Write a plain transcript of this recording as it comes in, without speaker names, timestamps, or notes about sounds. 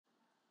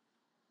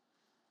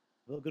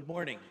Well, good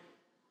morning.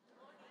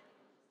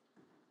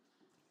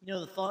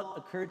 The thought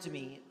occurred to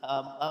me.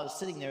 I was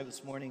sitting there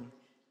this morning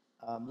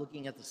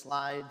looking at the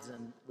slides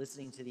and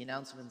listening to the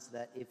announcements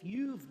that if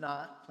you've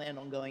not planned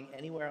on going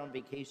anywhere on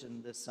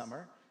vacation this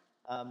summer,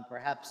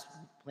 perhaps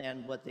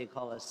planned what they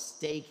call a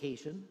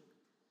staycation,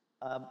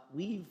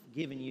 we've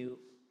given you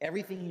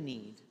everything you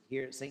need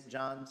here at St.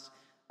 John's.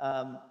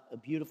 A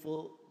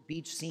beautiful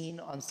beach scene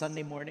on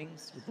Sunday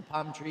mornings with the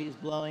palm trees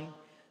blowing.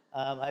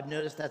 I've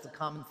noticed that's a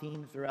common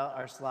theme throughout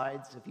our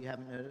slides, if you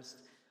haven't noticed.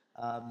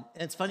 And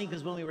it's funny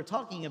because when we were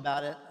talking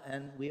about it,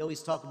 and we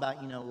always talk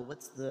about, well,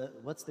 what's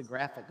the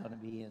graphic going to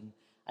be? And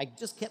I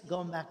just kept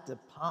going back to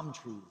palm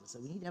trees. I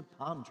said, we need to have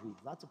palm trees,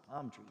 lots of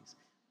palm trees.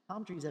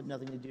 Palm trees have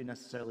nothing to do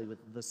necessarily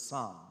with the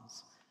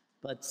Psalms,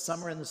 but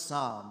summer in the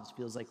Psalms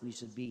feels like we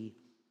should be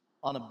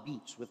on a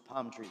beach with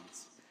palm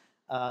trees.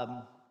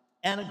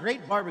 And a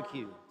great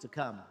barbecue to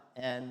come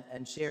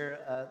and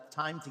share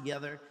time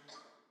together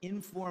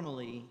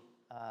informally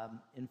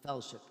in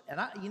fellowship.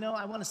 And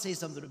I want to say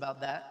something about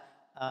that.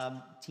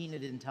 Tina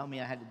didn't tell me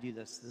I had to do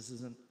this. This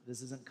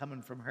isn't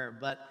coming from her,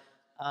 but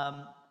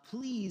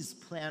please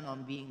plan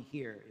on being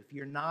here. If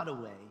you're not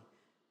away,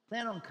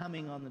 plan on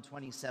coming on the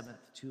 27th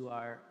to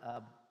our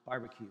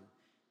barbecue,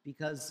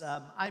 because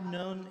I've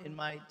known in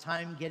my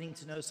time getting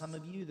to know some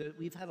of you that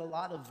we've had a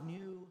lot of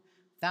new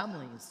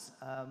families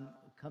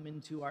come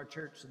into our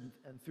church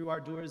and through our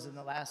doors in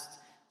the last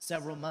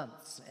several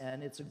months,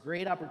 and it's a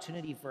great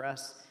opportunity for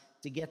us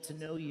to get to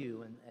know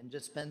you and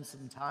just spend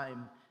some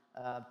time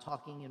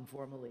talking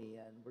informally.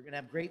 And we're going to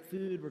have great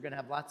food. We're going to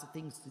have lots of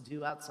things to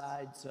do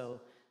outside.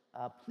 So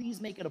please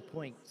make it a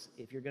point,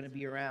 if you're going to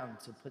be around,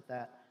 to put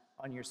that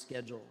on your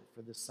schedule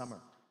for this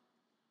summer.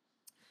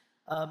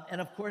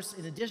 And of course,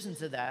 in addition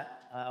to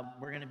that,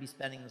 we're going to be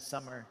spending the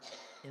summer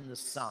in the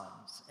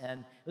Psalms. And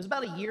it was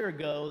about a year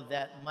ago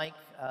that Mike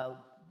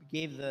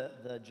gave the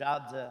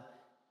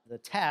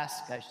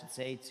task, I should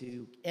say,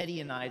 to Eddie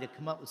and I to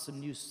come up with some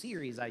new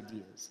series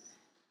ideas.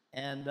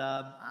 And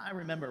I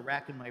remember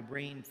racking my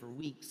brain for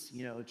weeks,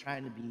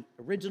 trying to be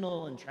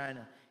original and trying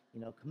to,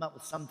 come up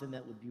with something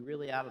that would be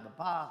really out of the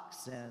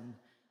box. And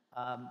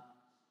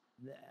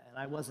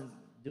I wasn't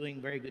doing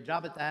a very good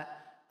job at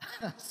that.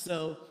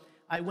 So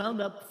I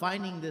wound up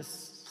finding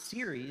this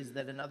series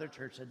that another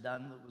church had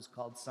done that was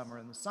called Summer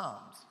in the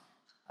Psalms.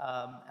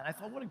 And I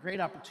thought, what a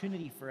great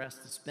opportunity for us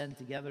to spend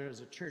together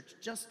as a church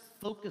just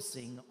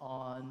focusing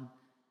on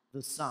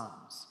the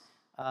Psalms.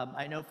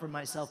 I know for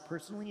myself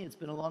personally, it's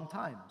been a long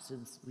time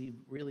since we've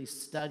really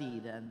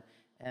studied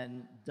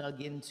and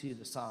dug into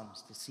the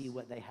Psalms to see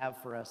what they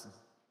have for us,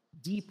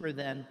 deeper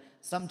than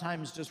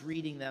sometimes just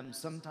reading them.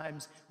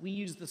 Sometimes we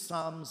use the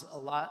Psalms a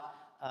lot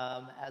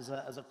as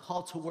a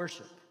call to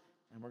worship,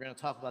 and we're going to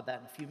talk about that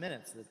in a few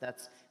minutes,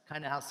 that's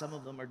kind of how some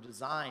of them are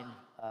designed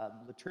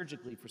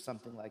liturgically for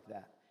something like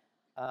that.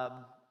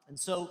 And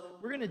so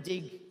we're going to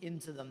dig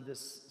into them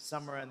this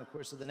summer in the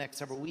course of the next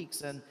several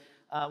weeks. And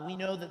we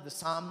know that the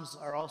Psalms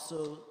are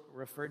also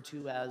referred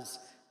to as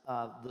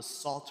the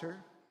Psalter.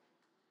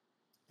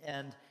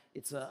 And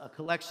it's a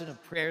collection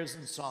of prayers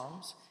and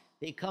songs.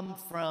 They come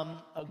from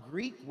a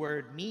Greek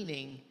word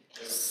meaning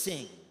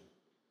sing.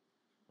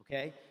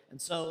 Okay?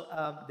 And so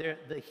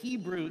the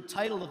Hebrew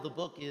title of the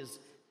book is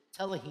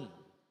Telahim.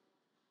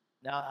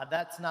 Now,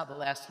 that's not the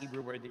last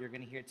Hebrew word that you're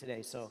going to hear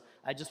today, so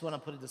I just want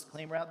to put a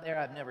disclaimer out there.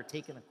 I've never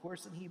taken a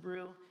course in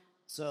Hebrew,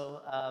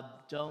 so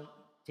don't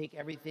take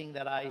everything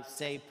that I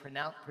say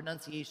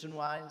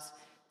pronunciation-wise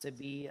to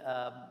be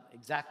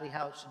exactly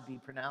how it should be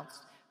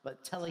pronounced.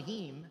 But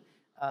Telahim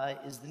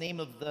is the name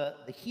of the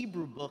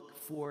Hebrew book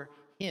for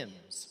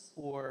hymns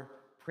or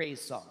praise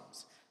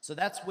songs. So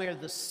that's where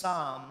the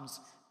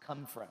Psalms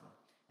come from.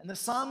 And the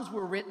Psalms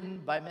were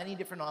written by many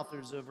different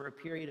authors over a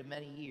period of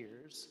many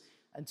years,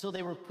 until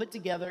they were put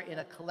together in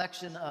a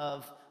collection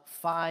of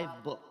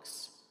 5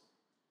 books.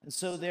 And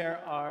so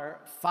there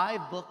are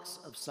 5 books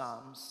of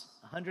Psalms,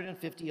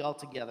 150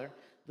 altogether.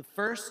 The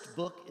first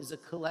book is a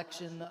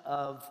collection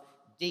of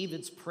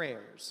David's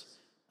prayers,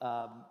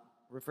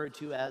 referred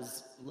to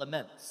as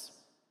laments.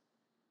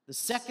 The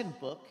second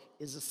book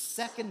is a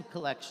second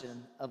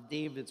collection of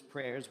David's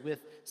prayers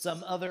with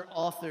some other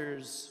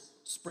authors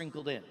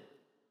sprinkled in.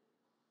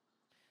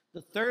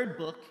 The third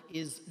book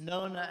is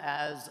known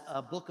as a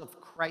book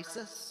of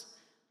crisis,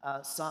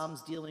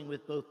 Psalms dealing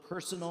with both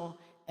personal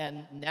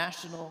and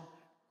national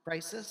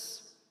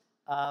crisis.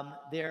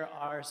 There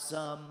are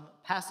some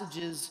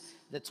passages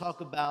that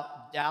talk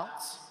about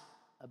doubts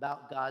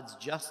about God's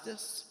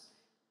justice,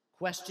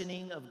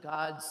 questioning of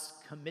God's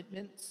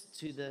commitment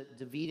to the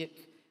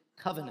Davidic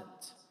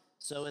covenant.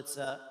 So it's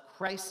a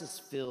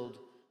crisis-filled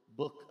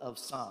book of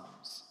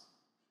Psalms.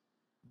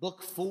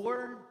 Book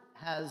 4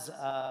 is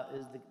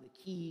the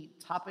key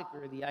topic,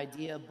 or the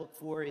idea of book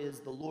 4 is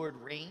the Lord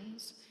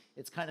reigns.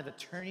 It's kind of a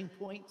turning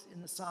point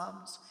in the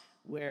Psalms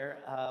where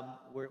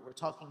we're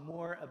talking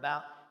more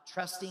about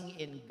trusting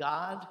in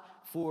God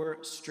for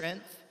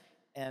strength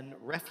and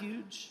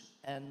refuge,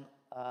 and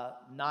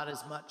not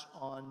as much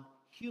on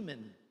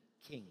human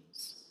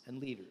kings and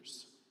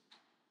leaders.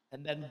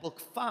 And then book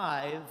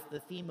 5, the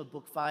theme of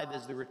book 5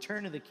 is the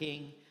return of the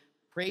king,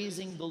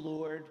 praising the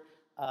Lord.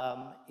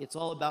 It's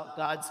all about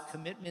God's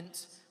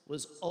commitment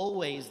was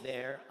always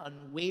there,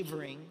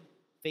 unwavering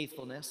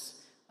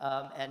faithfulness,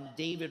 and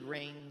David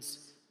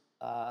regains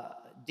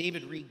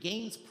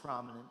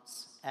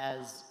prominence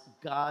as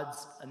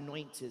God's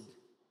anointed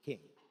king.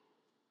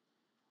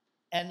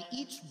 And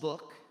each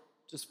book,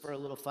 just for a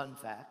little fun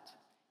fact,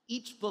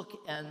 each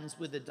book ends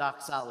with a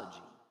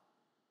doxology.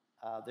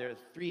 There are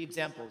 3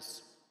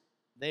 examples.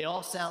 They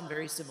all sound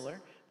very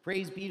similar.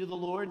 Praise be to the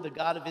Lord, the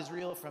God of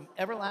Israel, from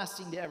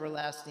everlasting to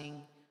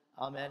everlasting.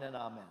 Amen and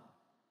amen.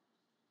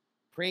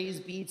 Praise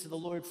be to the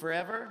Lord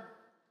forever.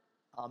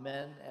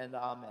 Amen and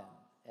amen.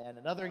 And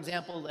another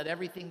example, let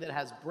everything that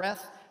has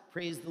breath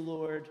praise the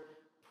Lord,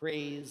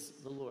 praise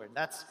the Lord.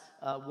 That's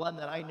one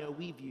that I know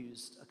we've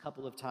used a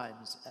couple of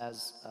times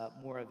as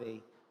more of a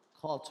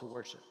call to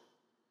worship.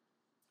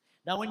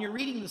 Now, when you're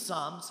reading the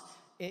Psalms,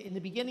 in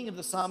the beginning of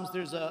the Psalms,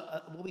 there's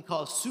what we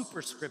call a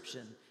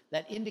superscription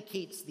that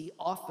indicates the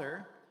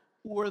author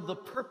or the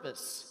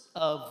purpose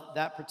of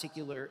that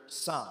particular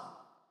psalm.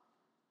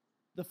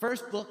 The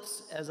first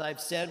books, as I've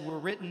said, were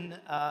written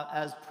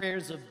as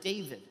prayers of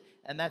David,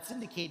 and that's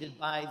indicated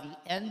by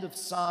the end of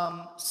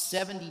Psalm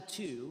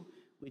 72,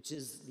 which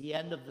is the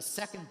end of the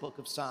second book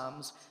of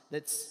Psalms,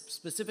 that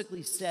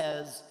specifically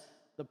says,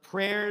 the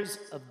prayers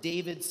of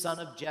David, son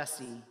of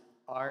Jesse,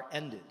 are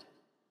ended.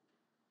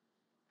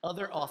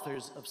 Other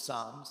authors of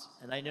Psalms,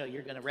 and I know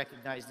you're going to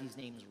recognize these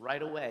names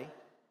right away.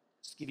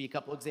 Just give you a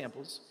couple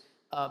examples.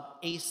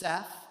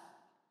 Asaph,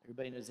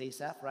 everybody knows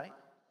Asaph, right?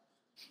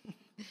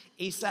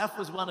 Asaph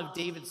was one of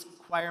David's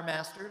choir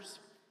masters.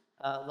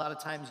 A lot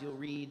of times you'll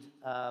read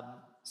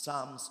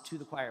Psalms to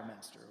the choir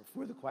master or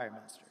for the choir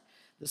master.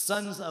 The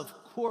sons of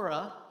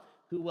Korah,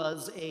 who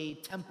was a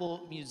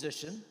temple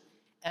musician,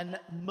 and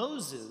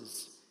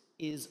Moses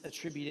is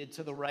attributed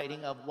to the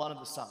writing of one of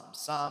the Psalms,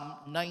 Psalm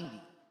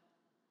 90.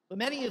 But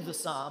many of the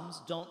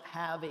Psalms don't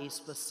have a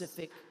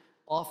specific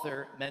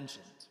author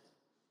mentioned.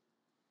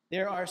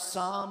 There are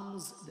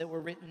Psalms that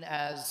were written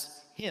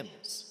as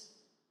hymns,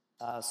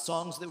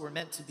 songs that were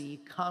meant to be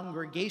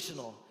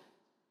congregational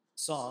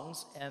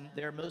songs, and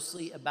they're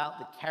mostly about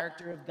the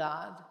character of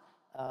God,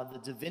 the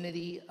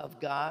divinity of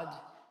God,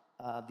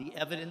 the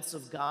evidence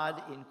of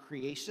God in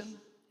creation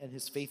and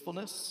his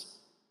faithfulness.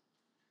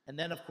 And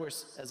then, of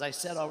course, as I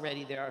said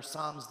already, there are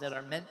Psalms that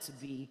are meant to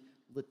be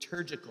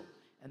liturgical,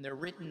 and they're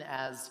written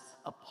as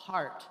a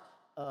part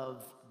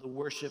of the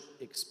worship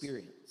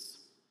experience.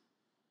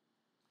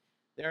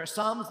 There are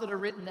Psalms that are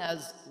written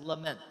as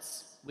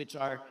laments, which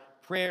are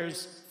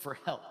prayers for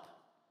help.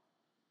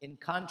 In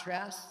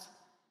contrast,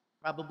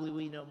 probably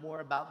we know more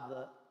about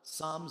the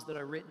Psalms that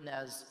are written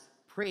as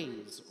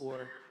praise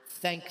or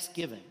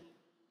thanksgiving.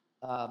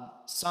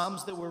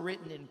 Psalms that were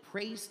written in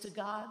praise to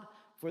God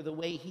for the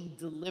way he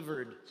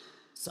delivered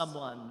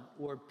someone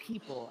or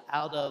people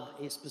out of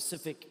a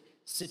specific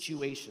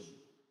situation.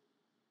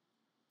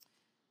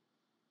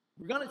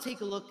 We're going to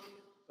take a look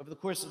over the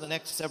course of the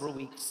next several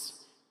weeks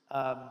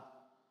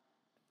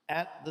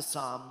at the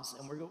Psalms,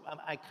 and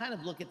I kind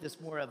of look at this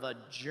more of a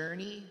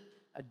journey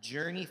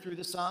through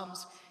the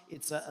Psalms.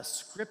 It's a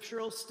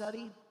scriptural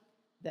study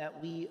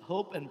that we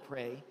hope and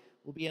pray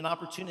will be an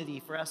opportunity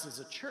for us as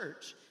a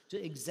church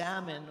to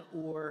examine,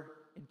 or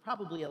in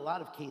probably a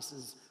lot of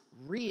cases,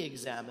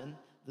 re-examine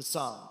the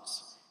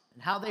Psalms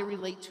and how they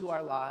relate to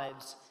our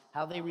lives,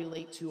 how they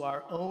relate to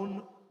our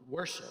own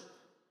worship.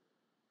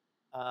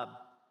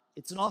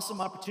 It's an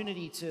awesome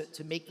opportunity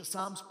to make the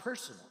Psalms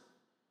personal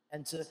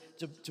and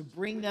to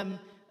bring them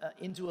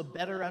into a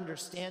better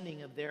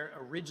understanding of their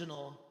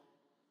original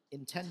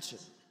intention.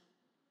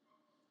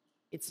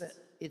 It's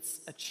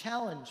a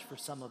challenge for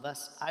some of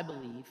us, I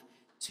believe,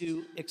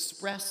 to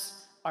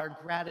express our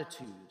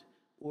gratitude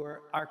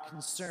or our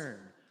concern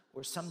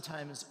or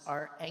sometimes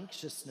our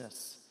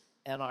anxiousness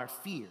and our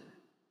fear.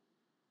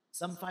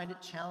 Some find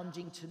it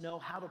challenging to know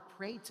how to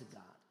pray to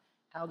God,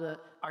 how to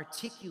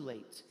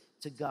articulate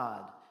to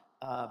God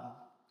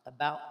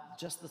about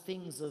just the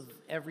things of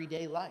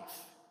everyday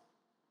life.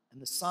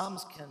 And the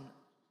Psalms can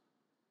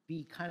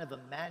be kind of a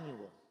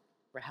manual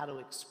for how to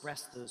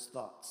express those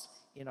thoughts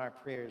in our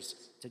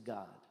prayers to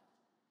God.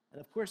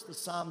 And of course, the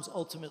Psalms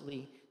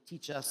ultimately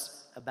teach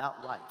us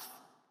about life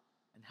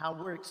and how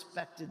we're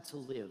expected to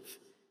live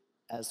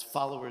as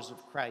followers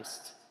of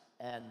Christ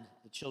and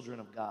the children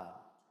of God.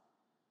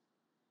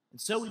 And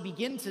so we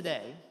begin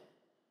today,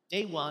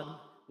 day 1,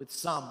 with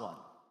Psalm 1.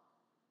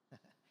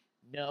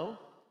 No,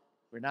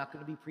 we're not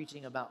going to be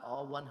preaching about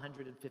all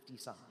 150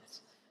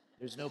 Psalms.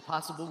 There's no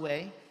possible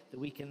way that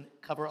we can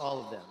cover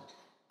all of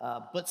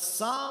them. But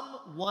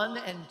Psalm 1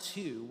 and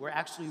 2 were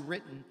actually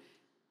written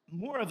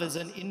more of as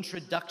an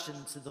introduction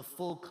to the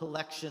full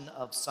collection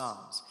of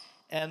Psalms.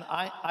 And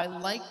I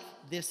like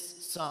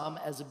this psalm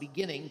as a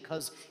beginning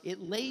because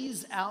it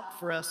lays out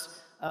for us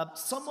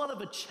somewhat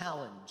of a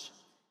challenge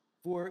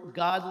for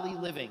godly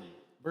living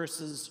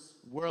versus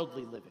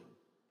worldly living.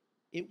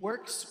 It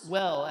works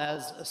well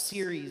as a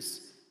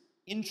series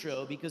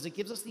intro because it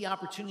gives us the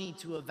opportunity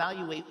to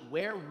evaluate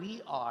where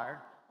we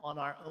are on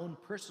our own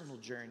personal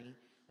journey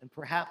and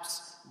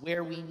perhaps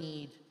where we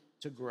need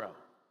to grow.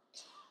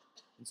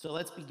 And so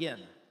let's begin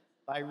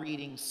by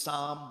reading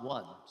Psalm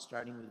 1,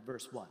 starting with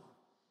verse 1.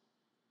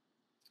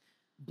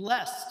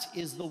 Blessed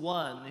is the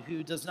one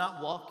who does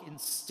not walk in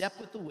step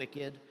with the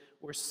wicked,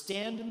 or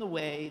stand in the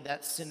way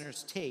that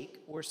sinners take,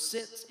 or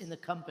sit in the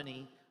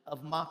company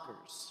of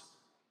mockers,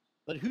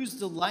 but whose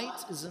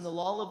delight is in the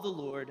law of the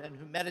Lord, and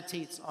who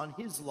meditates on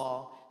his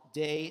law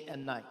day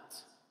and night.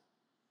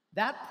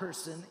 That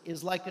person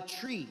is like a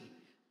tree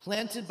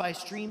planted by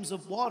streams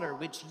of water,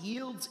 which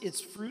yields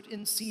its fruit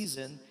in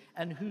season,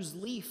 and whose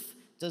leaf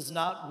does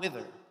not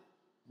wither.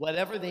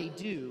 Whatever they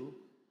do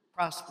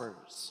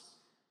prospers.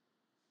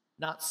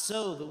 Not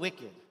so the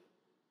wicked.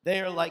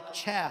 They are like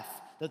chaff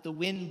that the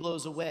wind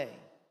blows away.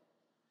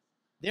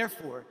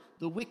 Therefore,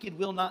 the wicked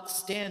will not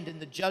stand in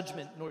the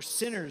judgment, nor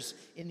sinners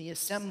in the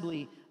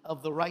assembly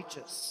of the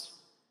righteous.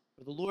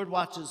 For the Lord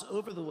watches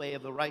over the way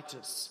of the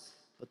righteous,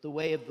 but the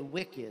way of the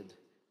wicked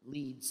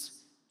leads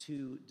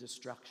to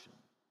destruction.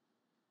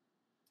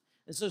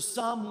 And so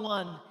Psalm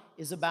 1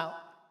 is about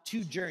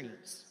two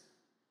journeys,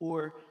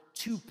 or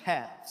two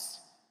paths.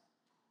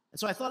 And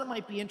so I thought it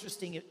might be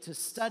interesting to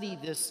study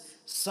this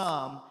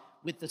psalm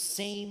with the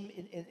same,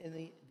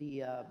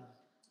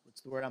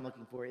 what's the word I'm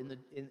looking for? In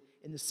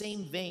the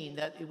same vein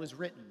that it was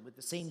written, with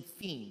the same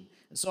theme.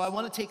 And so I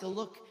want to take a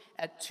look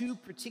at two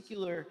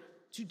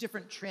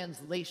different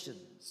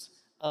translations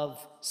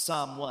of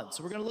Psalm 1.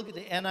 So we're going to look at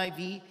the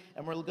NIV,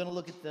 and we're going to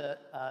look at the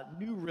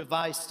New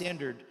Revised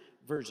Standard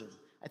Version.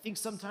 I think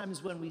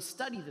sometimes when we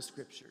study the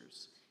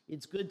scriptures,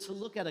 it's good to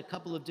look at a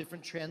couple of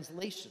different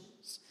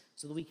translations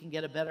so that we can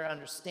get a better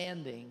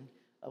understanding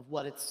of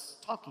what it's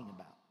talking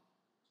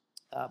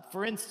about.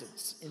 For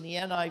instance, in the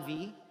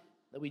NIV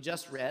that we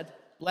just read,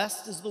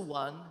 blessed is the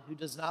one who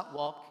does not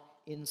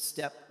walk in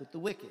step with the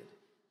wicked.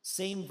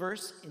 Same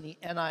verse in the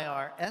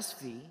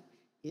NIRSV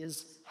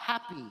is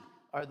happy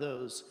are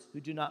those who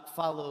do not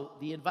follow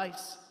the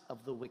advice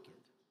of the wicked.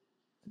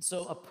 And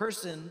so a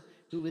person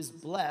who is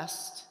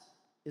blessed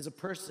is a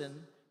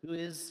person who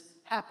is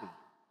happy.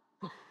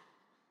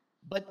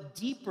 But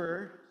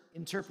deeper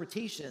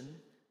interpretation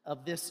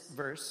of this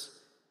verse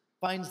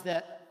finds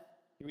that,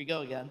 here we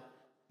go again,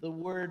 the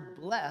word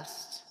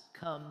blessed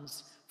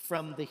comes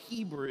from the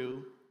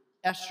Hebrew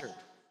esher.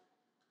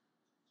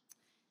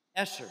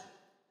 Esher,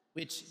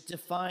 which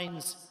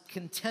defines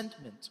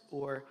contentment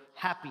or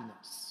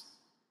happiness.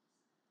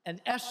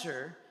 And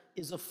esher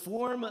is a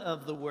form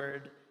of the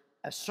word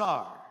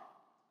ashar,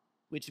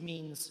 which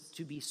means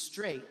to be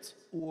straight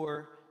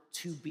or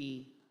to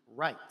be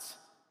right.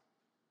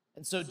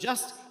 And so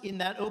just in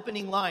that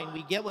opening line,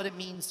 we get what it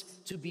means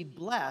to be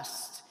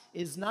blessed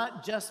is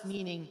not just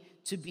meaning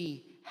to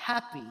be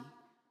happy,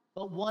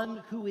 but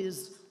one who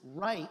is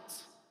right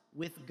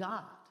with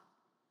God.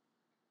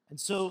 And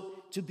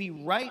so to be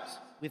right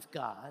with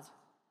God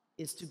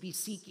is to be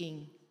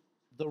seeking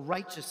the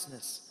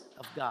righteousness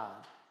of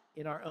God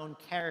in our own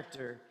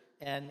character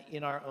and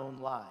in our own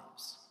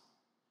lives.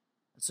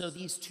 And so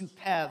these two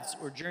paths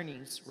or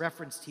journeys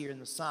referenced here in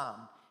the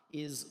psalm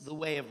is the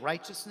way of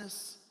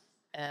righteousness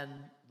and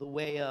the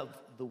way of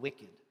the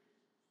wicked.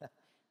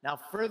 Now,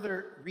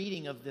 further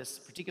reading of this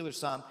particular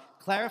psalm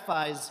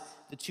clarifies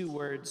the two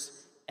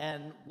words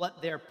and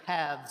what their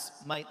paths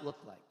might look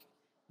like.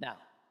 Now,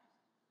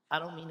 I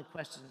don't mean to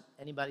question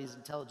anybody's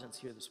intelligence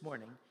here this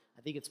morning.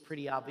 I think it's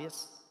pretty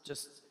obvious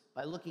just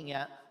by looking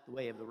at the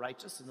way of the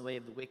righteous and the way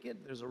of the wicked.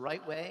 There's a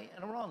right way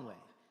and a wrong way.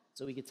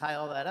 So we could tie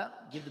all that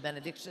up, give the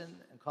benediction,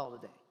 and call it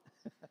a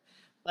day.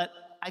 But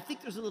I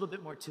think there's a little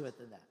bit more to it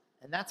than that.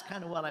 And that's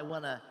kind of what I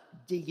want to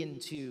dig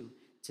into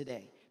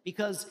today.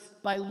 Because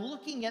by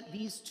looking at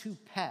these two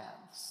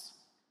paths,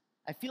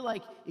 I feel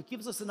like it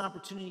gives us an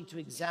opportunity to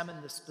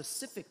examine the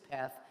specific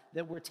path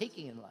that we're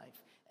taking in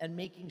life and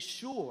making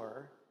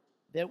sure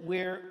that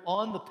we're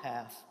on the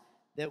path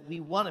that we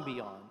want to be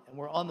on, and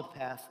we're on the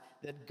path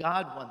that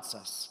God wants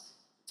us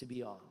to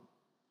be on.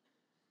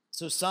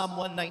 So Psalm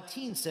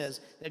 119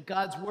 says that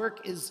God's word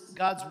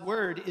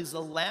is a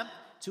lamp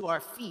to our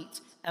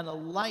feet and a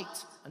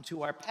light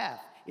unto our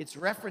path. It's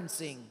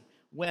referencing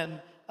when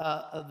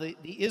the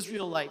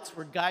Israelites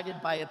were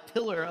guided by a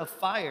pillar of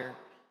fire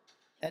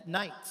at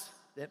night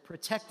that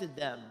protected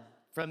them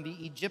from the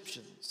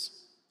Egyptians.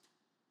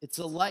 It's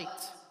a light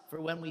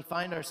for when we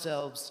find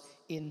ourselves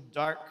in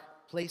dark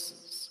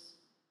places.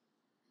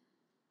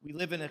 We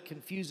live in a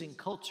confusing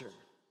culture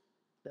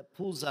that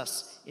pulls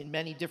us in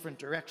many different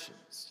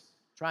directions,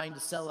 trying to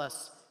sell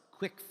us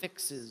quick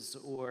fixes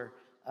or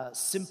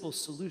simple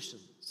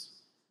solutions.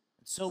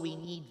 And so we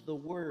need the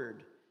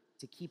Word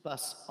to keep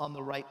us on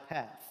the right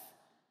path.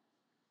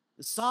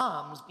 The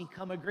Psalms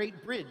become a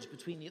great bridge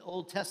between the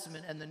Old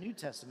Testament and the New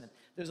Testament.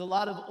 There's a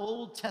lot of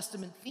Old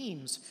Testament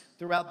themes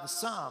throughout the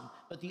Psalm,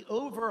 but the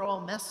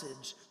overall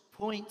message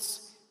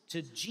points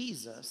to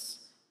Jesus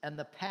and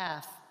the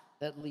path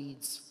that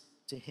leads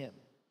to him.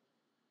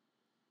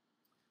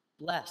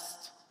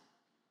 Blessed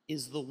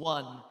is the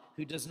one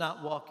who does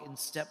not walk in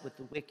step with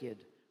the wicked,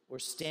 or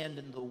stand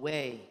in the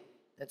way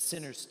that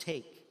sinners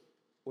take,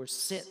 or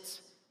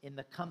sit in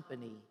the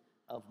company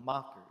of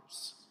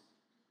mockers.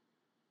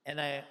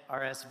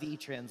 NIRSV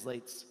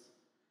translates,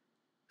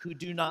 who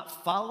do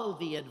not follow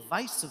the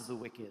advice of the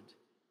wicked,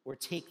 or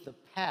take the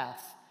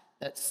path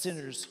that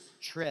sinners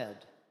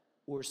tread,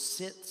 or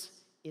sit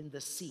in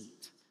the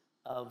seat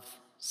of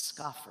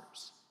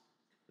scoffers.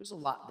 There's a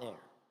lot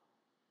there.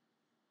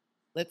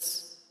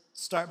 Let's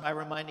start by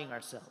reminding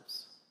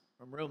ourselves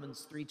from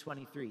Romans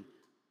 3:23,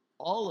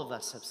 all of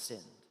us have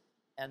sinned,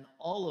 and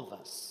all of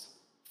us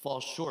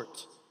fall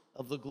short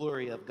of the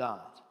glory of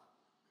God.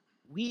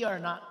 We are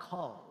not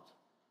called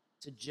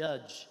to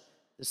judge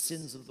the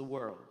sins of the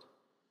world,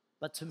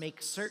 but to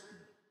make certain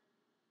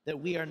that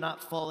we are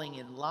not falling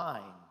in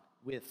line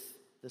with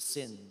the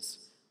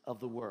sins of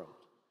the world.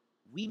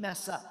 We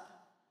mess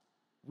up,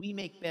 we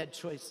make bad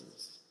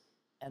choices,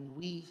 and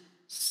we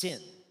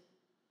sin.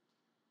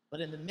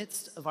 But in the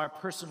midst of our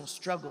personal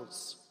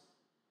struggles,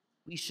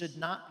 we should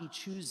not be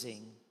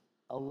choosing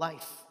a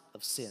life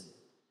of sin,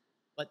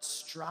 but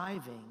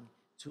striving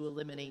to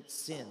eliminate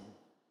sin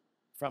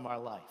from our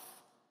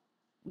life.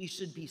 We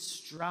should be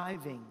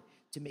striving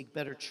to make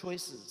better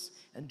choices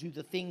and do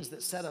the things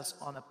that set us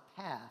on a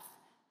path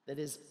that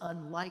is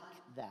unlike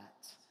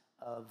that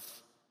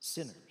of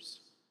sinners.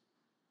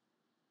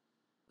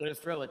 I'm going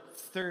to throw a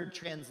third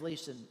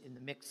translation in the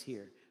mix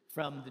here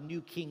from the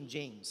New King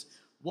James.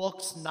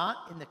 Walks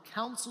not in the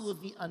counsel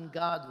of the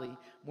ungodly,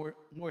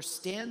 nor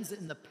stands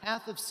in the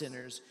path of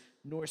sinners,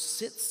 nor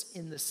sits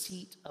in the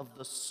seat of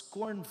the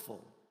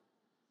scornful.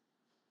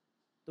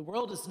 The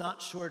world is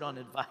not short on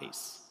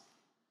advice.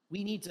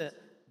 We need to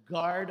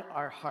guard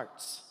our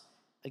hearts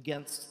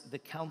against the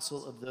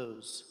counsel of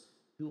those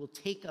who will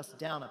take us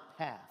down a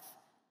path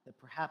that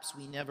perhaps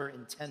we never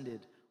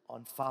intended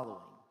on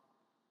following.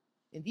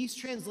 In these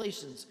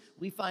translations,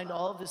 we find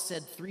all of this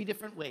said three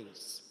different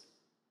ways: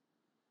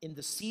 in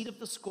the seat of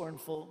the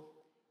scornful,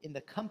 in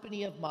the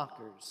company of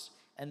mockers,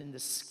 and in the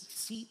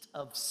seat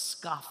of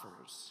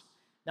scoffers.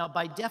 Now,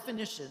 by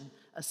definition,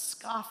 a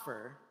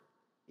scoffer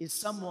is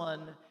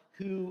someone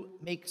who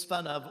makes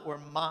fun of or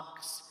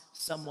mocks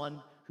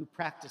someone who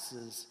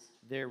practices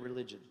their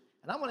religion.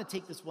 And I want to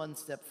take this one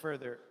step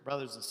further,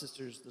 brothers and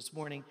sisters, this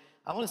morning.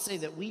 I want to say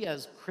that we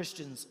as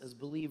Christians, as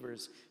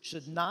believers,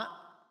 should not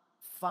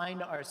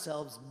find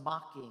ourselves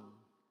mocking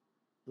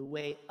the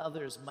way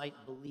others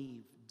might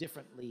believe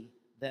differently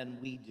than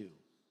we do.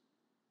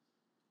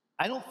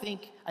 I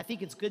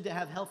think it's good to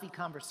have healthy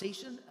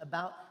conversation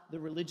about the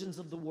religions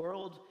of the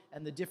world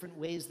and the different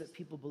ways that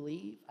people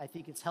believe. I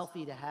think it's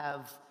healthy to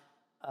have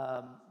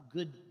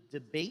good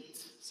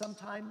debate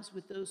sometimes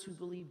with those who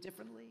believe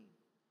differently.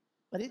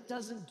 But it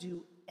doesn't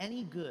do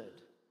any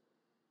good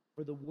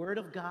for the Word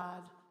of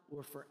God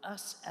or for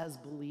us as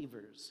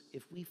believers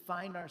if we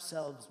find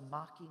ourselves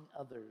mocking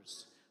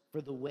others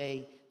for the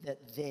way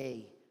that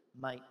they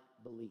might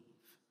believe.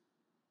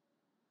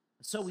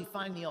 So we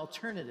find the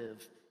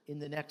alternative in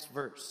the next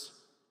verse.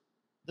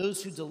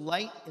 Those who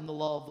delight in the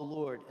law of the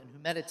Lord and who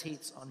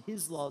meditates on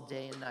his law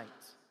day and night.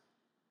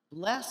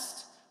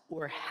 Blessed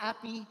or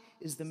happy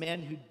is the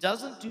man who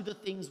doesn't do the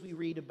things we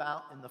read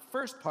about in the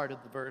first part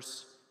of the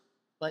verse,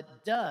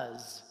 but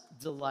does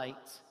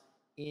delight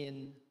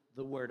in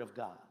the word of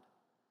God.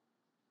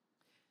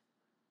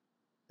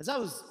 As I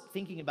was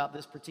thinking about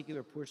this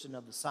particular portion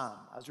of the psalm,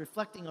 I was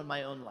reflecting on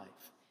my own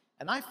life,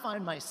 and I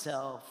find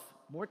myself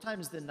more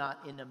times than not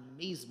in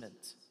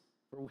amazement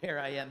for where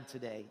I am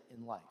today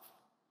in life.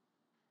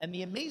 And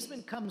the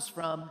amazement comes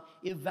from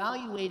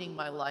evaluating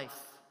my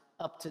life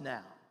up to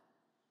now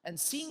and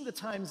seeing the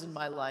times in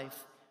my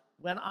life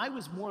when I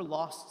was more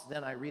lost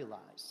than I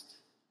realized.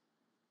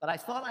 But I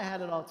thought I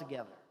had it all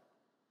together.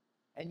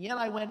 And yet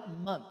I went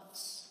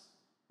months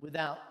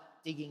without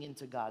digging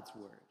into God's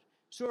word.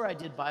 Sure, I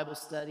did Bible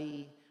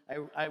study.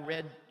 I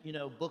read,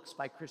 books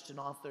by Christian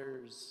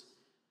authors.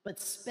 But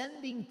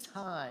spending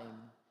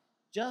time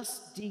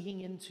just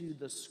digging into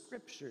the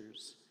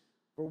scriptures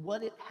for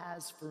what it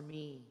has for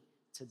me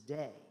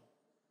today,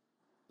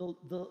 the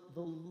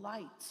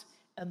light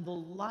and the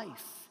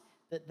life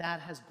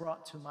that has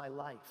brought to my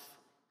life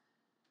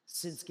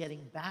since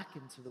getting back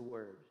into the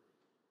Word.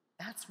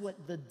 That's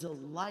what the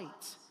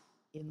delight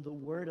in the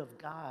Word of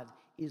God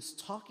is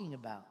talking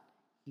about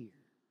here.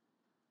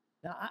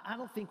 Now, I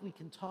don't think we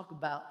can talk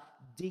about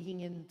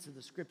digging into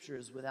the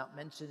scriptures without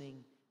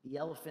mentioning the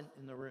elephant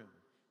in the room.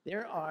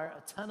 There are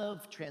a ton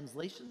of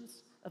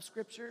translations of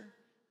scripture,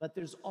 but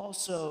there's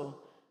also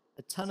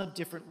a ton of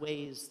different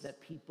ways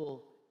that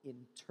people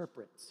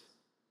interpret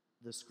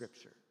the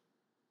scripture.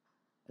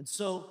 And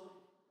so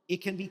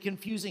it can be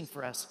confusing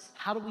for us.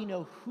 How do we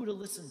know who to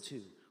listen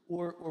to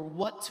or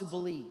what to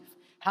believe?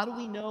 How do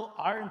we know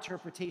our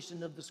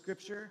interpretation of the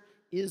scripture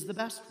is the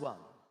best one,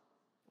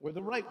 or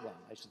the right one,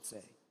 I should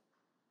say?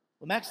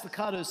 Well, Max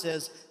Lucado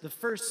says the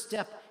first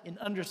step in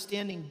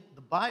understanding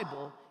the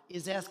Bible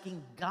is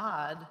asking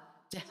God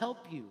to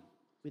help you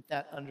with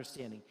that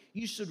understanding.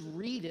 You should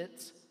read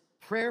it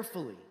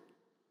prayerfully.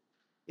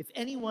 If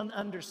anyone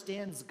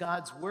understands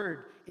God's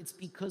word, it's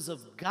because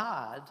of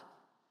God,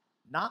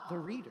 not the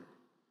reader.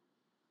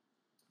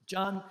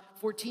 John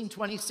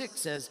 14:26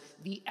 says,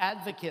 "The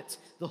advocate,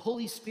 the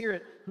Holy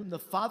Spirit, whom the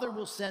Father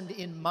will send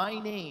in my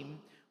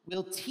name,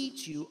 will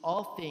teach you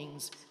all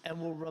things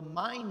and will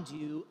remind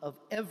you of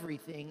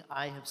everything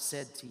I have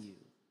said to you."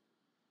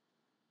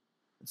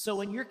 And so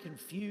when you're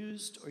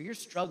confused or you're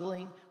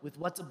struggling with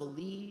what to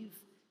believe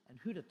and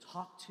who to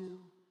talk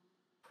to,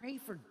 pray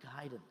for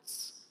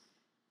guidance.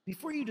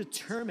 Before you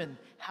determine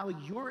how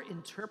you're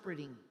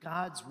interpreting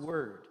God's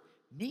word,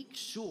 make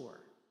sure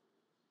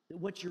that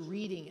what you're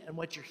reading and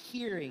what you're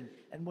hearing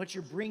and what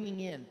you're bringing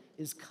in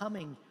is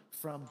coming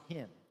from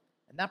him.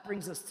 And that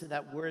brings us to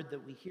that word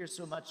that we hear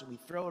so much and we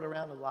throw it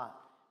around a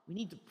lot. We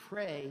need to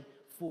pray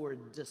for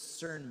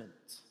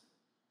discernment.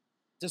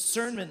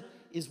 Discernment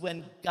is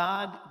when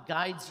God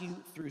guides you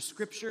through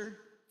Scripture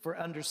for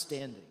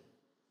understanding.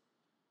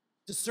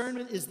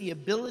 Discernment is the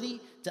ability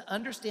to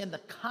understand the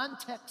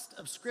context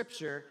of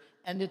Scripture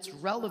and its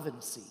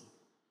relevancy.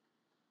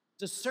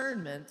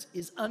 Discernment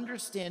is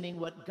understanding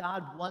what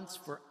God wants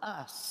for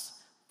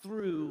us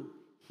through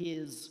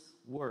his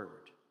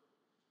word.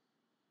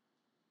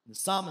 The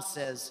psalmist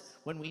says,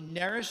 when we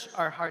nourish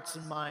our hearts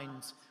and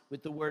minds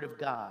with the word of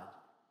God,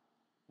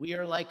 we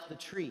are like the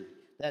tree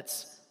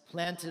that's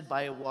planted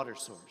by a water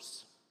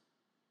source.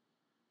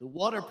 The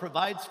water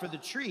provides for the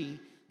tree,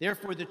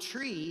 therefore the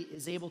tree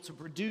is able to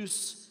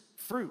produce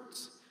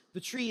fruit. The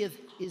tree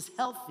is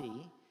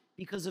healthy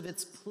because of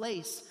its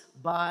place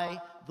by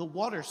the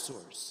water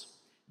source.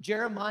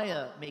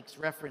 Jeremiah makes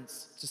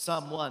reference to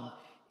Psalm 1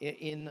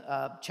 in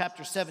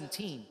chapter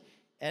 17.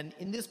 And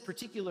in this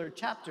particular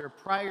chapter,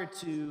 prior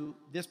to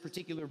this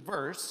particular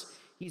verse,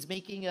 he's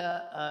making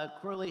a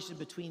correlation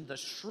between the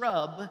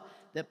shrub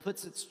that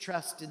puts its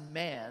trust in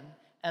man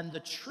and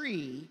the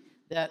tree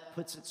that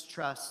puts its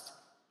trust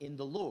in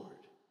the Lord.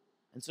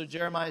 And so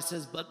Jeremiah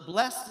says, "But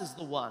blessed is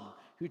the one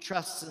who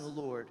trusts in the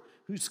Lord,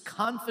 whose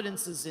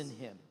confidence is in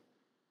him.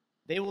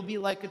 They will be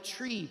like a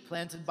tree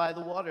planted by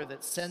the water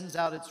that sends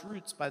out its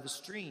roots by the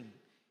stream.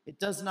 It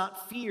does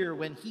not fear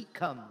when heat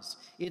comes.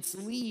 Its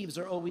leaves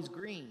are always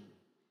green.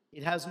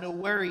 It has no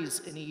worries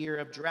in a year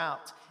of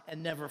drought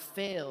and never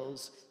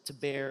fails to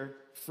bear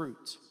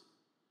fruit."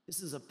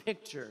 This is a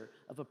picture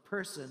of a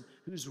person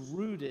who's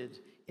rooted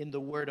in the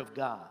Word of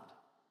God.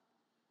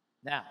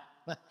 Now,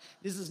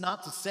 this is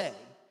not to say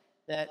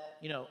that,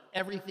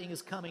 everything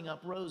is coming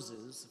up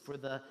roses for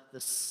the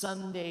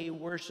Sunday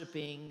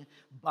worshiping,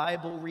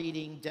 Bible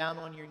reading, down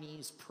on your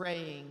knees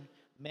praying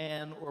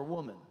man or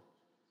woman.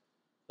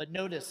 But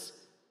notice,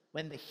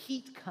 when the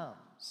heat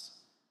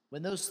comes,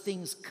 when those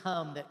things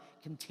come that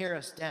can tear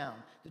us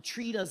down, the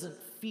tree doesn't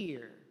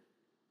fear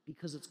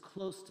because it's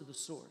close to the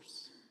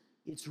source.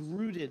 It's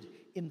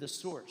rooted in the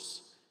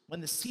source.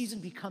 When the season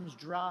becomes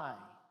dry,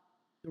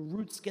 the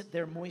roots get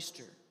their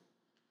moisture.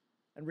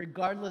 And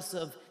regardless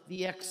of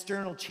the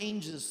external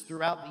changes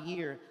throughout the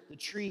year, the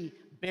tree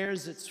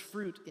bears its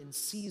fruit in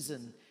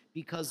season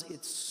because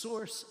its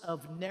source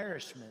of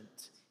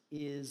nourishment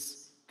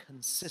is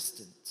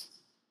consistent.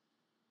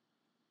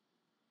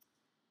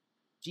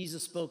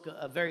 Jesus spoke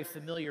a very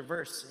familiar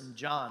verse in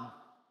John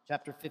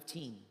chapter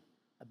 15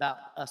 about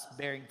us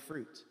bearing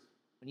fruit.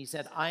 When he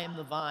said, "I am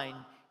the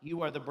vine,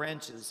 you are the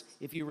branches.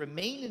 If you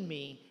remain in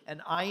me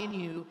and I in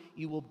you,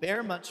 you will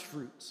bear much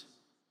fruit.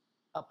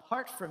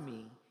 Apart from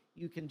me,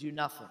 you can do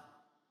nothing."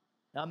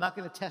 Now, I'm not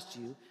going to test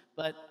you,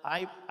 but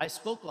I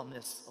spoke on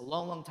this a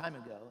long, long time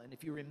ago. And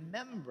if you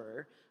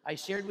remember, I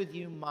shared with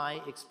you my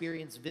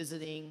experience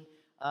visiting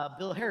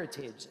Bill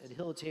Heritage at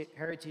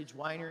Heritage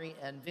Winery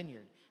and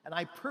Vineyard. And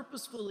I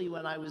purposefully,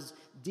 when I was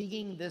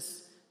digging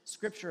this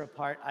scripture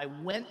apart, I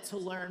went to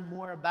learn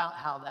more about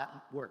how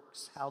that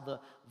works, how the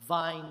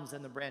vines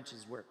and the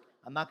branches work.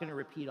 I'm not going to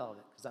repeat all of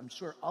it because I'm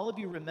sure all of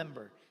you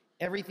remember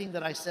everything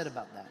that I said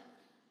about that.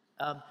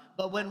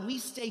 But when we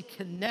stay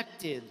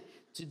connected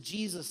to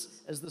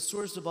Jesus as the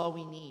source of all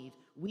we need,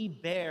 we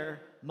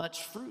bear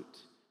much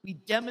fruit. We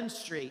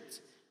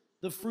demonstrate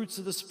the fruits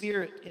of the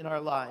Spirit in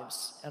our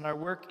lives, and our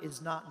work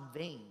is not in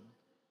vain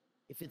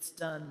if it's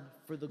done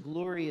for the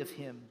glory of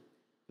Him,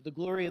 for the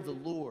glory of the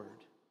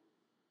Lord,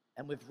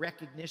 and with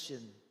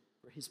recognition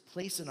for His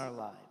place in our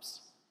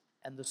lives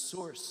and the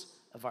source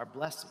of our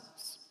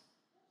blessings.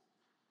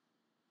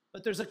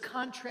 But there's a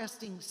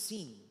contrasting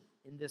scene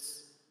in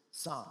this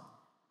psalm.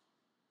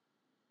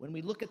 When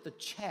we look at the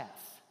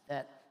chaff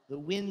that the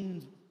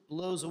wind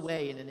blows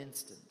away in an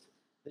instant,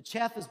 the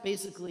chaff is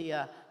basically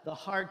the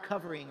hard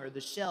covering or the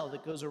shell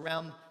that goes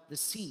around the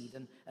seed,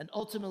 and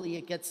ultimately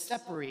it gets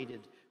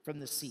separated from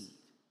the seed.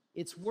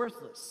 It's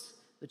worthless.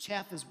 The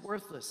chaff is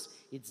worthless.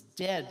 It's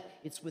dead.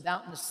 It's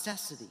without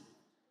necessity.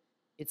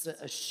 It's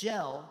a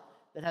shell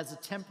that has a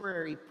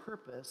temporary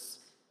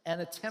purpose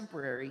and a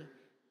temporary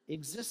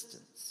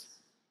existence.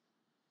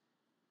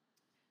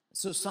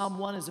 So Psalm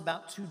 1 is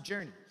about two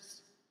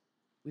journeys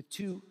with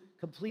two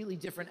completely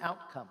different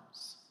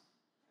outcomes.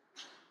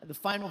 And the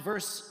final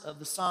verse of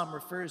the psalm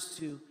refers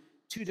to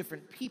two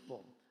different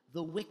people,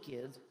 the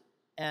wicked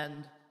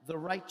and the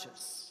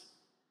righteous.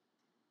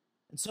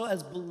 And so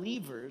as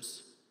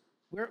believers,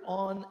 We're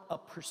on a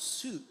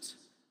pursuit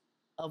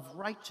of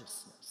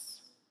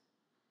righteousness.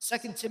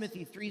 2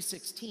 Timothy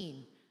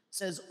 3:16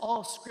 says,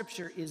 all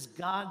scripture is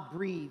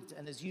God-breathed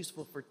and is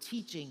useful for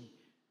teaching,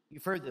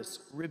 you've heard this,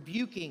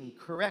 rebuking,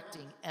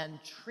 correcting, and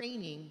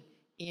training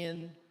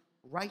in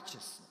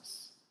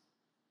righteousness.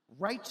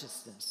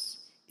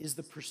 Righteousness is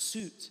the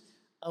pursuit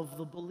of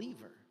the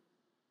believer.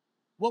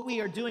 What we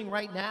are doing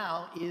right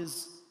now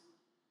is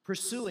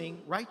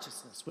pursuing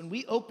righteousness. When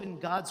we open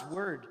God's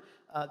word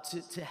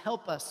to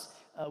help us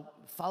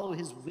follow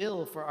his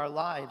will for our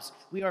lives,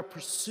 we are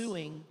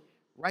pursuing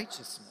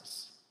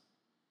righteousness.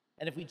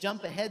 And if we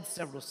jump ahead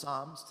several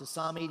Psalms to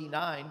Psalm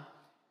 89,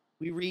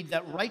 we read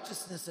that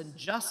righteousness and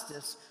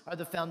justice are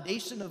the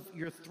foundation of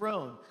your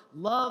throne.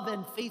 Love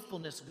and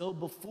faithfulness go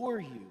before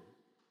you.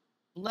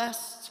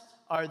 Blessed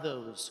are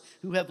those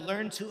who have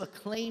learned to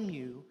acclaim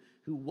you,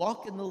 who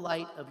walk in the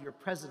light of your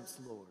presence,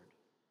 Lord.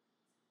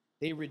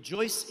 They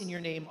rejoice in your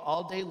name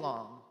all day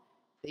long.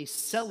 They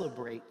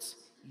celebrate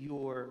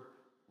your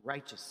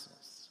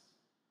righteousness.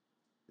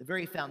 The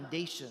very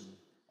foundation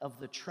of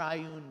the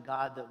triune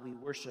God that we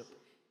worship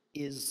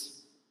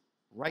is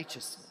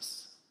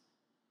righteousness.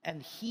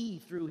 And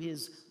he, through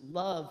his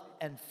love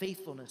and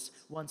faithfulness,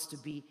 wants to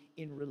be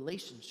in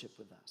relationship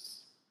with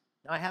us.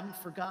 Now, I haven't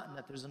forgotten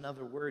that there's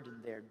another word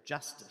in there,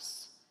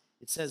 justice.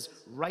 It says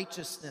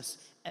righteousness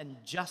and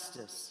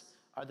justice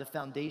are the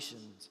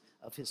foundations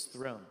of his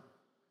throne.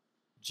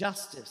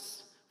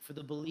 Justice for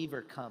the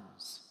believer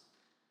comes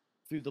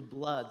through the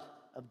blood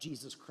of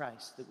Jesus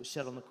Christ that was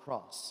shed on the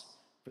cross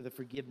for the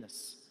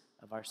forgiveness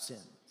of our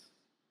sins.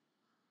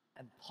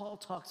 And Paul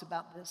talks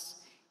about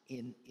this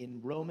in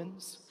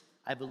Romans.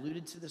 I've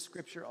alluded to the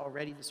scripture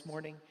already this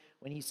morning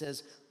when he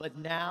says, but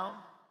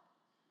now,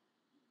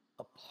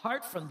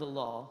 apart from the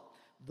law,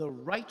 the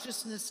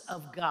righteousness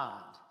of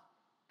God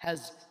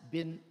has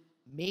been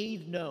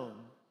made known,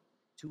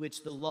 to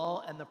which the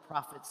law and the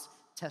prophets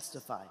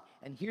testify.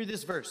 And hear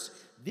this verse.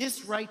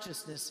 This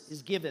righteousness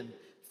is given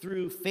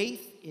through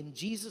faith in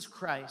Jesus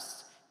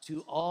Christ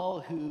to all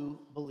who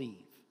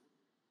believe.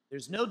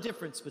 There's no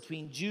difference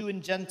between Jew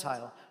and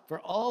Gentile, for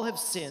all have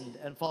sinned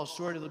and fall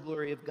short of the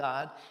glory of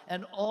God,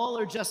 and all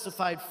are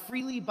justified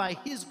freely by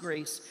his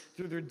grace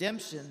through the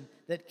redemption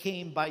that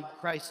came by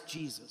Christ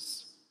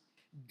Jesus.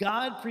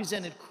 God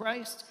presented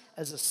Christ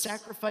as a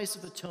sacrifice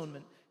of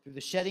atonement through the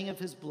shedding of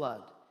his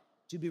blood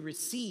to be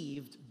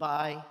received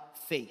by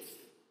faith.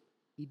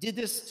 He did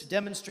this to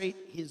demonstrate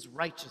his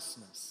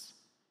righteousness,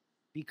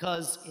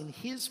 because in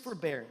his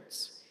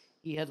forbearance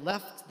he had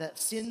left that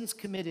sins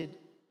committed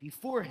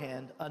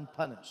beforehand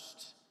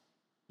unpunished.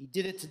 He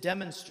did it to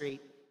demonstrate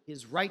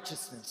his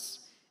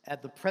righteousness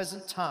at the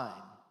present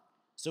time,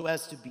 so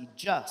as to be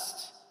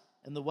just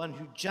and the one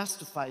who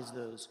justifies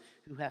those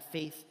who have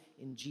faith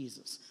in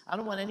Jesus. I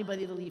don't want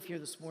anybody to leave here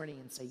this morning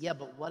and say, yeah,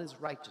 but what is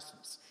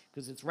righteousness?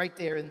 Because it's right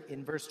there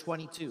in verse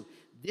 22.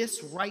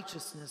 This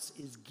righteousness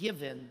is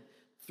given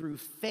through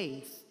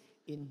faith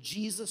in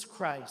Jesus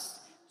Christ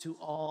to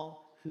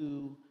all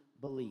who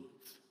believe.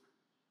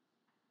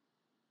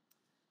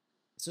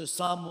 So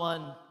Psalm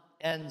 1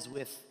 ends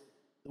with,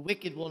 the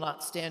wicked will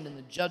not stand in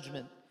the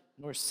judgment,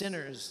 nor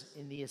sinners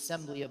in the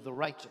assembly of the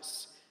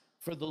righteous.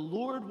 For the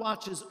Lord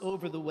watches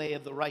over the way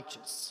of the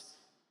righteous,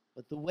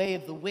 but the way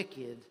of the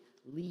wicked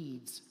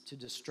leads to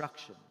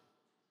destruction.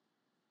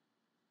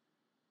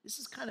 This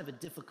is kind of a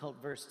difficult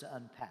verse to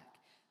unpack.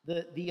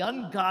 The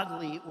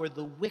ungodly or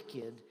the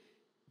wicked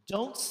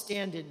don't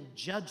stand in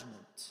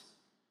judgment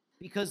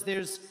because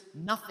there's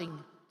nothing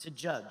to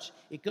judge.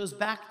 It goes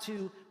back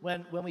to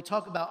when we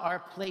talk about our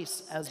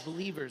place as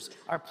believers.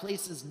 Our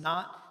place is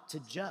not to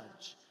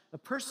judge. A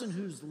person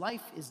whose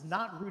life is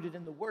not rooted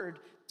in the word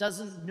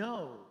doesn't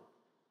know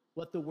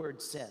what the word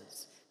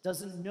says,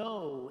 doesn't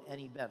know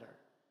any better.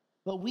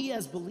 But we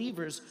as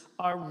believers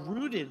are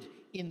rooted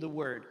in the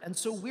word, and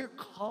so we're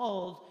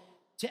called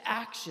to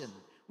action.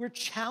 We're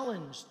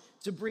challenged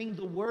to bring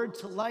the word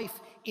to life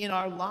in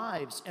our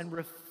lives and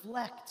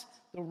reflect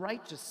the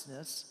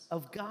righteousness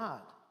of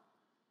God.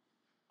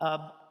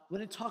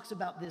 When it talks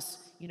about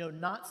this,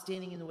 not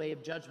standing in the way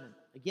of judgment,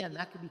 again,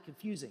 that can be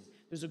confusing.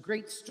 There's a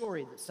great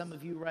story that some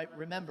of you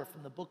remember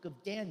from the book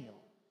of Daniel,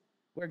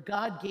 where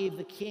God gave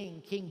the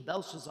king, King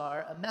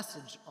Belshazzar, a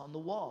message on the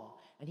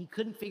wall, and he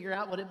couldn't figure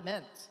out what it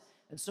meant.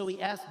 And so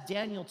he asked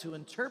Daniel to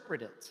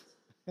interpret it.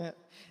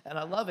 And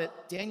I love it.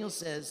 Daniel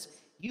says,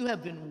 you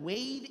have been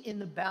weighed in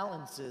the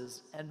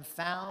balances and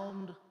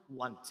found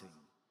wanting.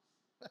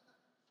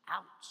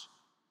 Ouch.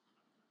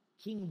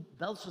 King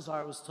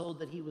Belshazzar was told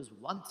that he was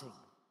wanting.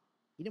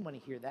 He didn't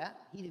want to hear that.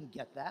 He didn't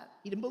get that.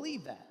 He didn't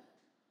believe that.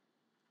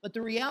 But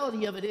the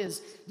reality of it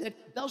is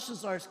that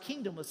Belshazzar's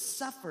kingdom was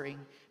suffering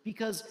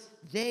because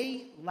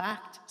they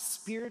lacked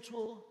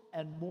spiritual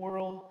and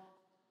moral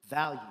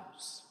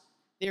values.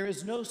 There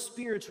is no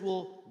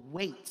spiritual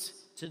weight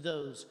to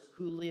those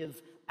who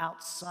live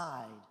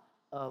outside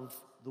of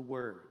the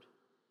word.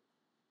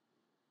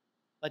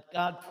 But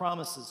God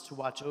promises to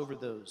watch over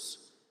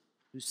those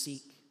who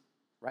seek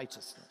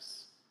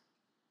righteousness.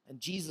 And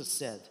Jesus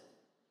said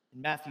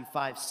in Matthew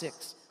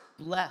 5:6,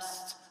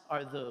 blessed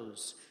are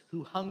those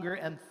who hunger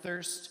and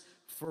thirst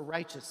for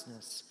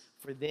righteousness,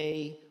 for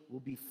they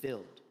will be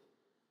filled.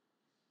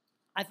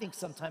 I think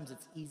sometimes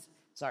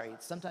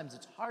sometimes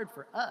it's hard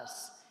for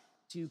us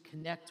to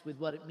connect with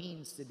what it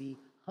means to be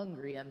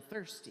hungry and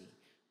thirsty.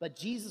 But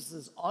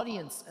Jesus'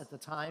 audience at the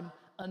time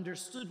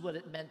understood what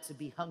it meant to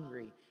be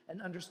hungry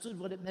and understood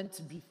what it meant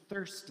to be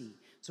thirsty.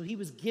 So he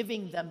was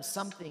giving them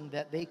something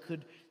that they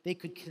could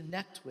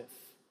connect with.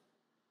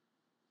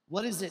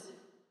 What does it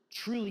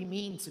truly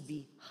mean to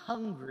be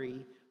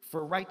hungry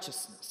for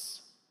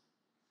righteousness?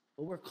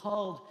 Well, we're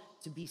called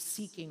to be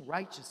seeking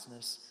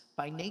righteousness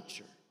by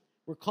nature.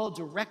 We're called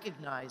to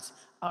recognize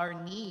our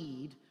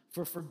need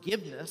for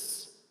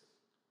forgiveness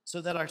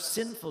so that our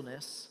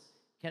sinfulness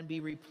can be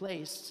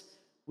replaced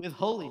with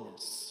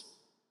holiness.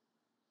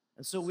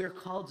 And so we're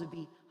called to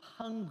be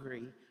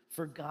hungry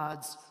for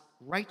God's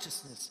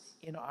righteousness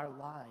in our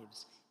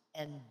lives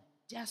and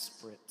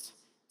desperate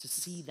to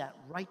see that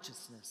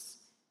righteousness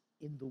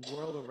in the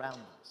world around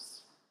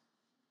us.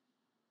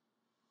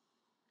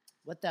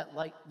 What that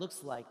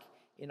looks like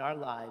in our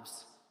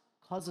lives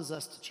causes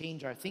us to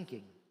change our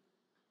thinking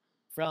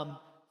from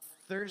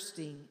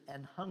thirsting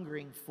and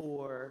hungering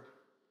for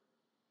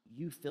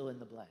you fill in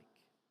the blank.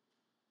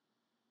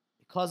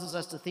 It causes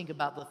us to think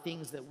about the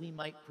things that we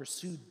might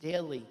pursue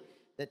daily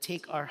that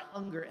take our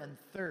hunger and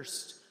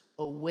thirst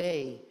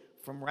away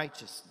from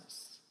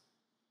righteousness.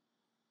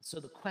 So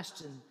the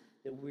question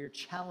that we're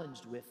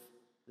challenged with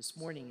this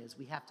morning is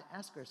we have to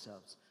ask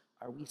ourselves,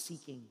 are we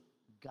seeking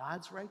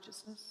God's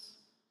righteousness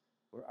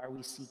or are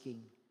we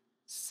seeking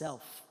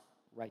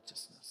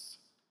self-righteousness?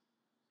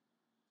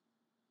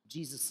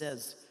 Jesus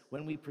says,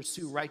 when we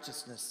pursue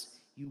righteousness,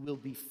 you will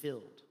be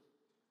filled.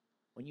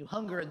 When you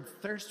hunger and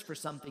thirst for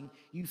something,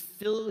 you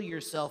fill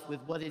yourself with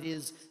what it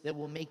is that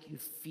will make you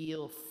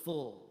feel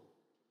full.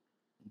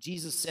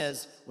 Jesus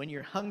says, when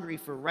you're hungry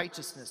for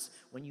righteousness,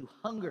 when you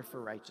hunger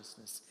for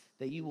righteousness,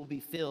 that you will be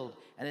filled.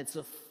 And it's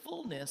a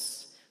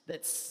fullness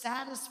that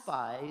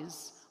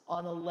satisfies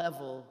on a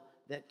level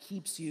that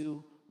keeps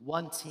you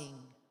wanting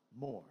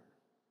more.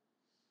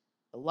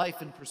 A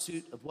life in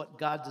pursuit of what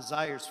God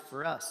desires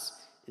for us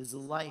is a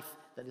life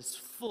that is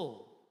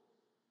full,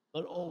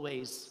 but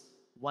always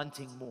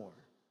wanting more.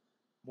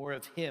 More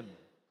of Him,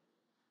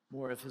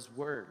 more of His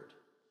Word,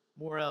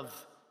 more of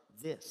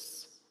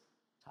this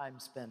time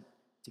spent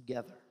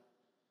together.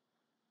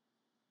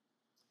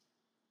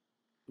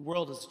 The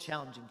world is a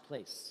challenging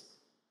place.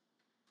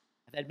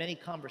 I've had many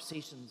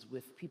conversations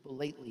with people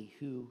lately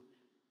who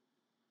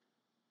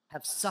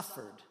have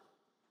suffered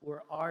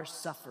or are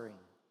suffering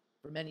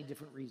for many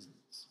different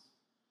reasons.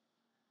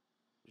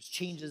 There's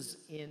changes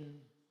in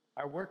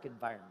our work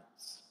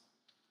environments.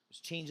 There's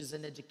changes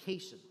in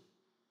education.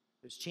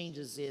 There's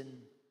changes in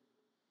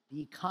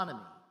the economy.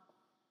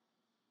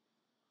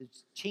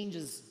 There's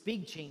changes,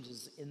 big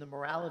changes in the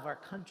morale of our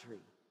country.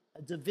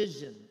 A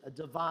division, a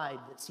divide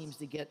that seems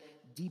to get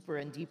deeper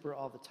and deeper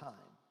all the time.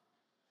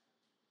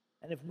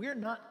 And if we're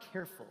not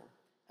careful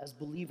as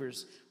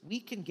believers, we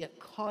can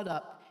get caught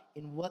up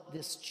in what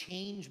this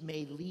change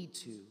may lead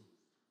to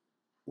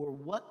or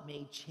what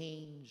may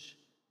change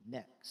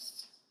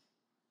next.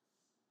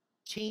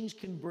 Change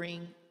can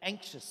bring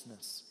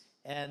anxiousness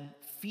and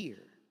fear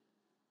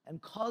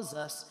and cause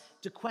us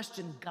to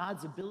question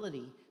God's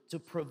ability to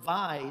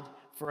provide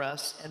for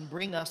us and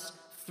bring us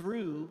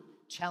through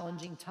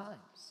challenging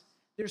times.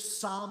 There's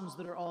Psalms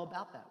that are all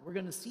about that. We're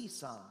going to see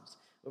Psalms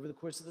over the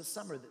course of the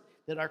summer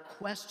that are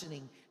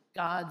questioning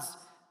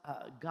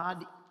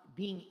God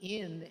being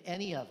in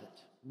any of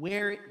it.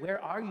 Where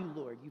are you,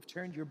 Lord? You've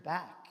turned your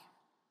back.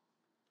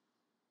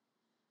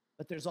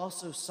 But there's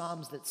also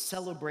Psalms that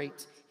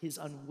celebrate His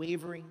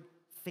unwavering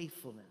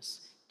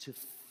faithfulness to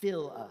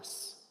fill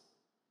us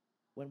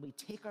when we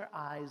take our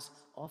eyes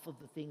off of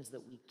the things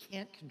that we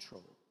can't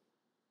control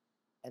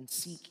and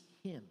seek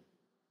Him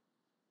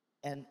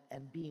and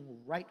being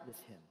right with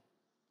Him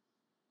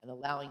and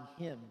allowing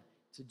Him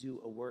to do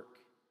a work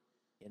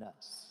in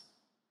us.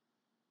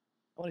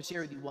 I want to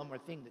share with you one more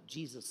thing that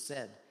Jesus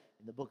said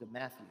in the book of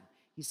Matthew.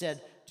 He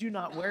said, "Do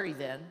not worry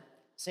then,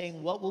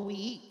 saying, what will we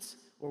eat?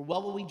 Or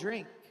what will we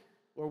drink?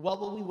 Or what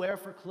will we wear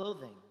for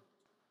clothing?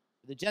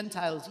 The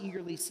Gentiles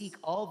eagerly seek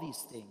all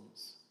these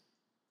things.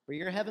 For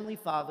your heavenly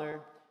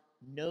Father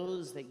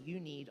knows that you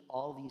need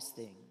all these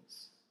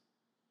things.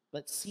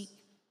 But seek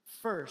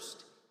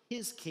first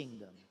His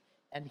kingdom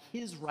and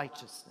His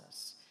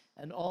righteousness,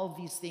 and all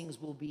these things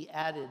will be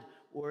added,"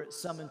 or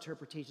some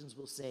interpretations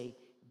will say,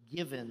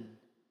 given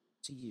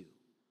to you.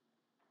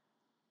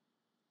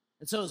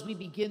 And so as we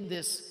begin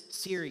this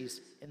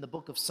series in the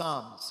book of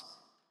Psalms,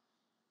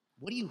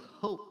 what do you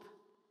hope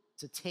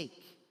to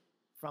take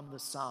from the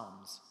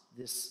Psalms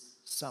this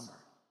summer?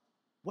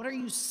 What are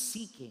you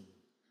seeking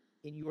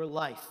in your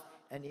life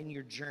and in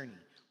your journey?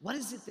 What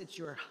is it that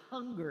you're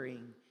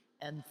hungering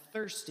and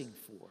thirsting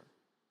for?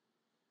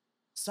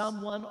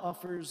 Psalm 1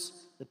 offers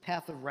the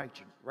path of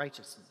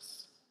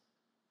righteousness,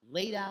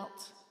 laid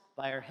out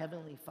by our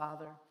Heavenly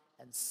Father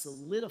and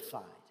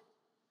solidified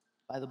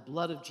by the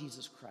blood of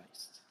Jesus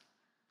Christ.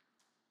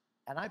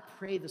 And I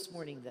pray this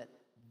morning that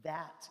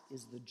that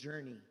is the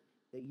journey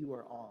that you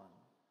are on.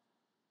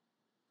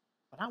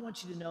 But I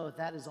want you to know if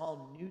that is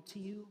all new to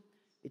you,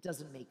 it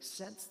doesn't make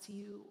sense to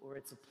you, or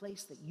it's a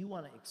place that you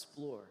want to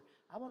explore,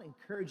 I want to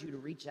encourage you to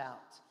reach out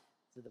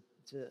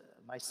to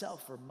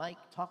myself or Mike.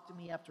 Talk to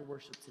me after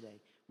worship today.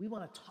 We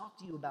want to talk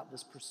to you about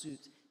this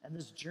pursuit and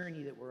this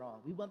journey that we're on.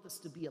 We want this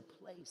to be a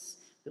place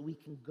that we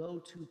can go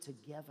to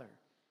together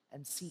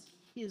and seek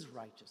his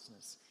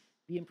righteousness,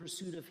 be in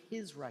pursuit of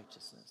his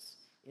righteousness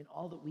in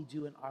all that we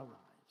do in our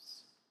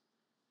lives.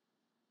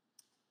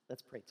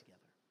 Let's pray together.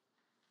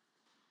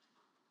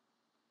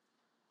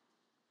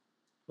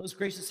 Most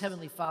gracious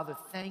Heavenly Father,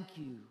 thank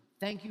you.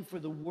 Thank you for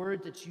the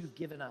word that you've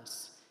given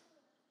us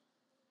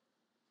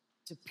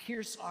to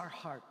pierce our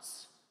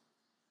hearts.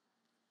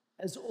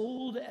 As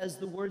old as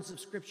the words of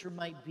Scripture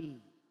might be,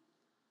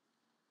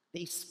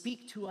 they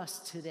speak to us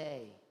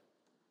today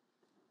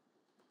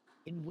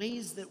in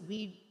ways that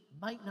we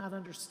might not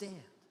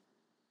understand.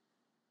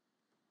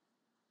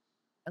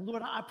 And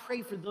Lord, I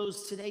pray for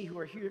those today who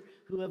are here,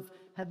 who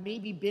have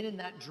maybe been in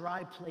that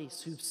dry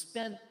place, who've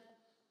spent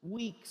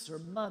weeks or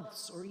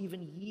months or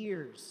even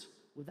years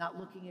without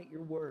looking at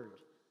your word.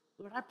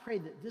 Lord, I pray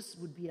that this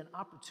would be an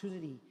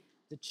opportunity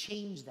to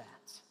change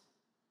that,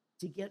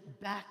 to get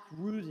back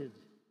rooted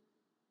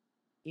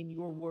in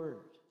your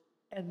word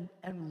and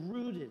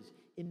rooted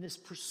in this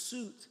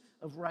pursuit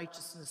of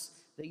righteousness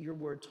that your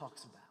word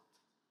talks about.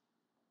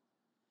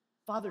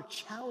 Father,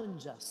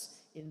 challenge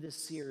us in this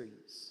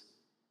series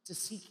to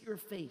seek your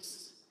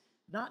face,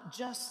 not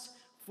just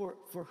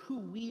for who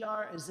we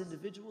are as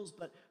individuals,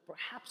 but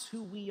perhaps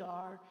who we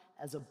are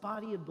as a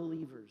body of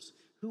believers,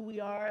 who we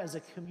are as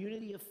a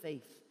community of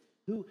faith,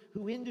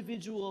 who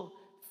individual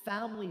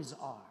families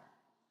are.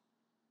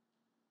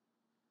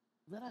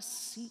 Let us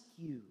seek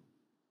you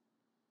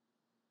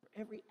for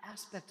every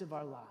aspect of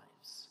our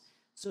lives,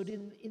 so that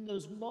in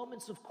those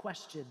moments of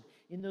question,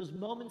 in those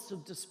moments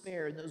of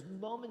despair, in those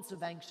moments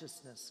of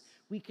anxiousness,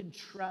 we can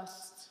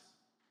trust,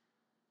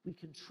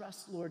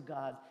 Lord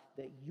God,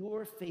 that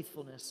your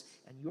faithfulness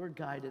and your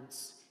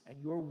guidance and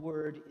your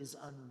word is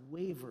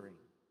unwavering,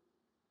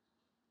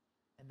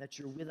 and that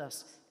you're with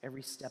us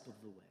every step of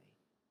the way.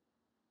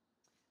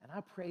 And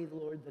I pray,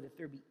 Lord, that if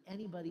there be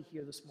anybody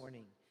here this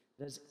morning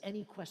that has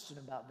any question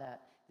about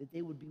that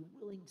they would be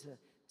willing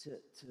to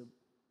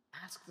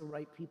ask the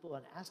right people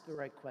and ask the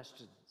right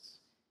questions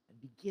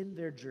and begin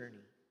their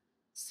journey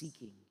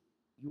seeking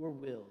your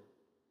will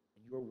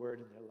and your word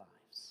in their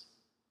lives.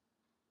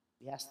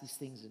 We ask these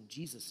things in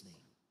Jesus' name.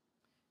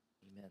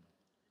 Amen.